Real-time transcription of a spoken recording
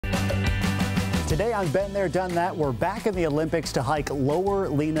Today on Been There, Done That, we're back in the Olympics to hike Lower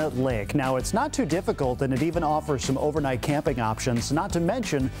Lena Lake. Now, it's not too difficult, and it even offers some overnight camping options, not to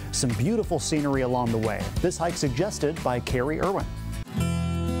mention some beautiful scenery along the way. This hike suggested by Carrie Irwin.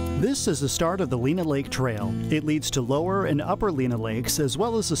 This is the start of the Lena Lake Trail. It leads to Lower and Upper Lena Lakes, as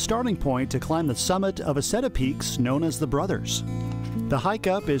well as a starting point to climb the summit of a set of peaks known as the Brothers. The hike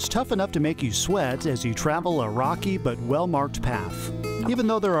up is tough enough to make you sweat as you travel a rocky but well-marked path. Even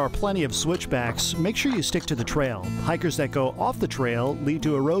though there are plenty of switchbacks, make sure you stick to the trail. Hikers that go off the trail lead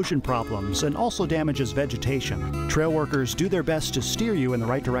to erosion problems and also damages vegetation. Trail workers do their best to steer you in the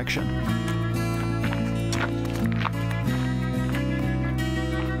right direction.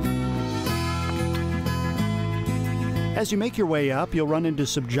 As you make your way up, you'll run into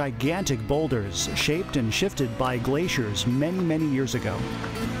some gigantic boulders shaped and shifted by glaciers many years ago.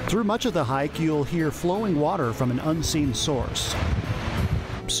 Through much of the hike, you'll hear flowing water from an unseen source.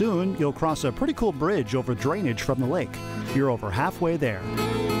 Soon, you'll cross a pretty cool bridge over drainage from the lake. You're over halfway there.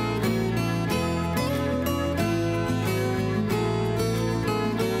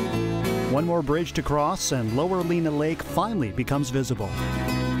 One more bridge to cross and Lower Lena Lake finally becomes visible.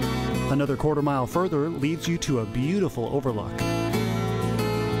 Another quarter-mile further leads you to a beautiful overlook.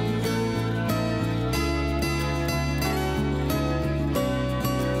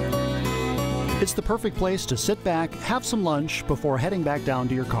 It's the perfect place to sit back, have some lunch before heading back down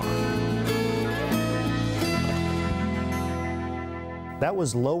to your car. That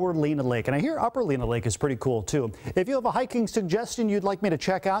was Lower Lena Lake, and I hear Upper Lena Lake is pretty cool too. If you have a hiking suggestion you'd like me to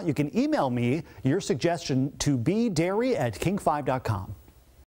check out, you can email me your suggestion to bdery@king5.com.